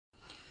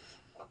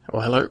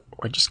Well, hello.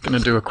 We're just going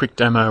to do a quick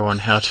demo on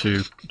how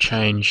to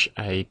change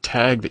a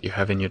tag that you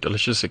have in your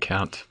Delicious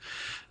account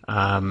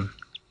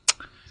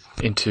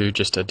into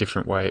just a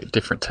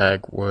different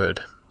tag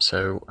word.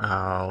 So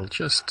I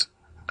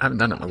haven't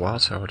done it in a while,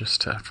 so I'll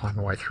just find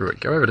my way through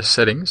it. Go over to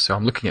settings. So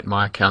I'm looking at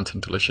my account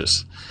in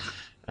Delicious,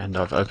 and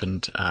I've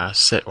opened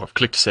I've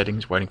clicked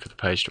settings, waiting for the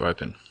page to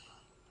open.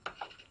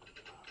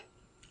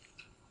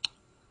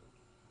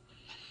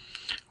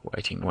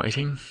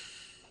 Waiting.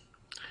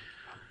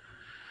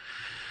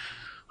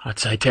 I'd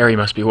say Terry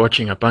must be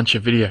watching a bunch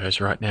of videos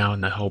right now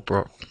and the whole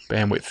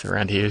bandwidth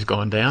around here has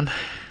gone down.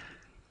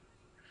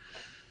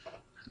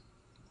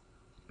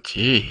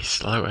 Gee,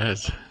 slow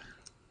as.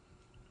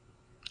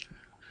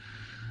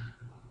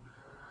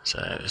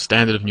 So the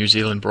standard of New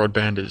Zealand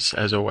broadband is,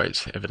 as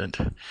always, evident.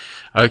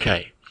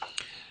 Okay.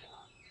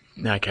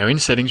 Now go in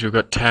settings, we've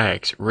got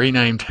tags,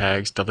 rename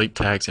tags, delete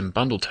tags and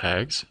bundle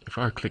tags. If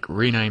I click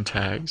rename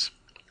tags,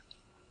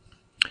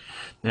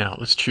 now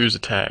let's choose a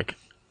tag.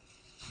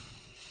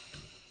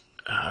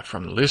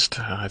 From the list,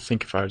 I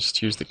think if I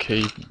just use the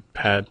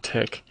keypad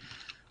tech,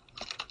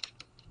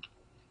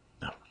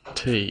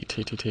 T,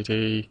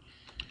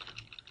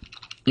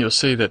 you'll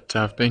see that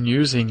I've been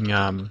using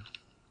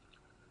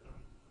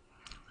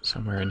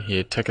somewhere in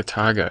here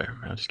Tekatago.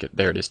 I'll just get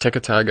there. It is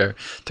Tekatago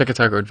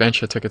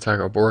Adventure,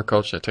 Tekatago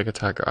Arboriculture,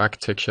 Tekatago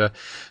Architecture,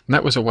 and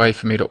that was a way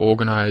for me to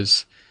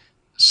organize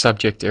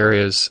subject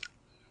areas,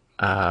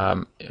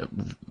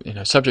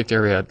 subject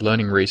area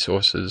learning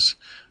resources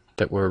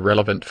that were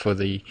relevant for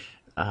the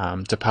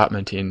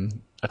department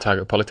in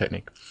Otago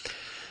Polytechnic.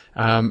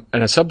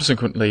 And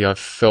subsequently I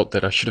felt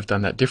that I should have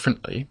done that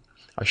differently.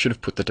 I should have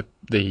put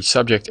the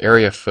subject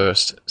area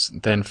first,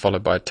 then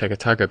followed by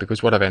Tekatago,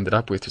 because what I've ended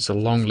up with is a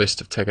long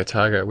list of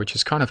Tekatago, which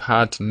is kind of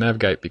hard to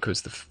navigate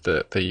because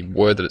the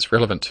word that it's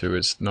relevant to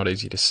is not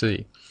easy to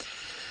see.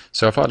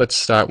 So if let's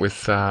start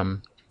with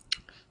the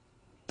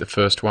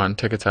first one,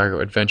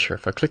 Tekatago Adventure.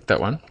 If I click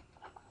that one,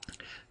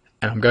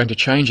 and I'm going to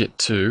change it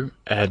to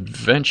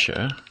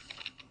Adventure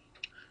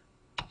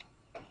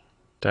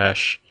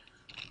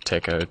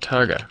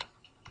Tekatago.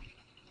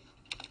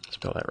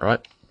 Spell that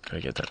right.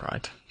 Gotta get that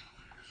right.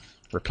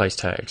 Replace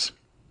tags.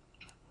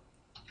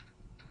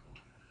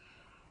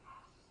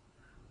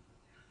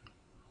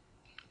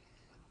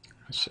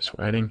 It's just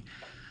waiting.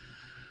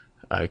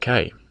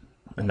 Okay,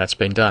 and that's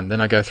been done. Then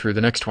I go through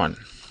the next one.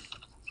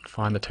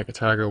 Find the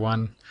Tekatago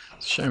one.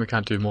 It's a shame we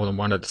can't do more than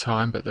one at a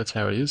time, but that's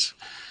how it is.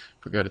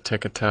 If we go to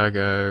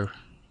Tekatago,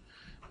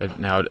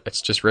 now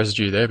it's just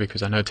residue there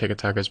because I know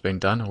Tekatago's been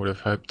done. I would have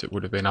hoped it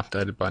would have been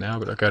updated by now,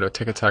 but I go to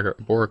Tekatago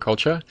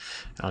Arboriculture,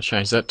 and I'll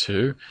change that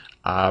to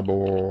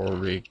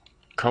Arboriculture.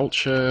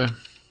 Did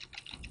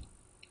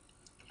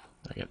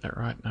I get that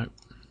right? Nope.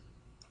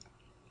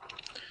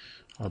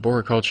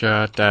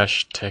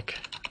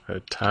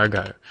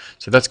 Arboriculture-Tekatago.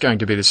 So that's going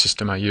to be the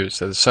system I use.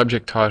 So the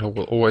subject title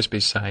will always be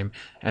same,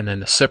 and then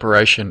the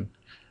separation,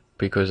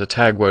 because a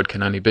tag word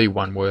can only be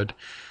one word,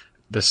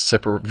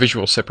 the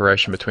visual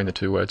separation between the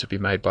two words will be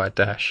made by a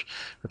dash.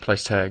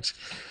 Replace tags.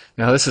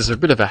 Now this is a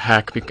bit of a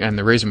hack, and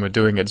the reason we're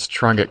doing it is to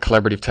try and get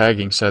collaborative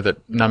tagging so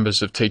that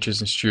numbers of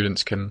teachers and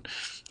students can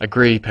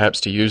agree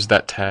perhaps to use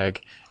that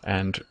tag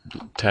and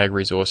tag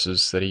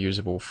resources that are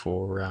usable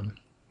for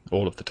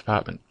all of the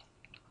department.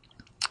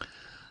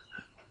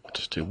 I'll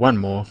just do one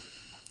more.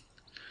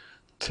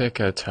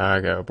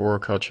 Tekatago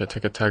Arboriculture,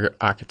 Tekatago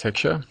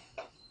Architecture,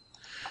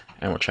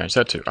 and we'll change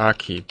that to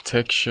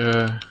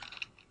Architecture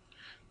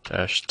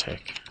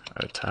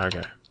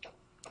Tekatago.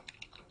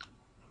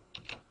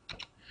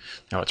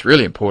 Now what's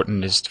really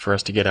important is for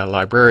us to get our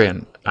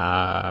librarian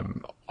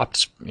up,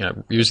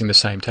 using the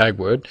same tag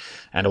word,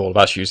 and all of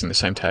us using the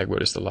same tag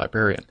word as the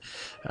librarian.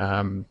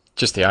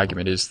 Just the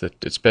argument is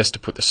that it's best to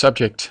put the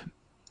subject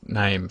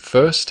name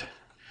first,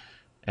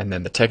 and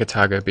then the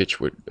Tekatago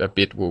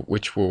bit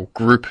which will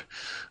group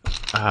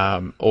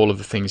all of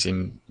the things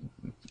in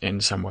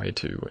some way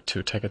to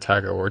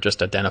Tekatago, or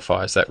just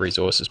identifies that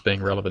resource as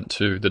being relevant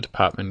to the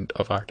Department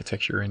of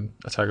Architecture in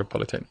Otago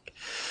Polytechnic.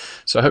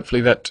 So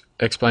hopefully that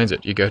explains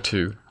it. You go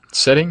to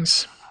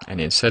Settings,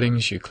 and in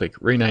Settings you click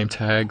Rename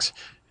Tags,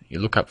 you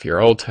look up for your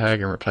old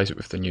tag and replace it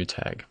with the new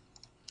tag.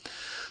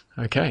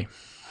 Okay.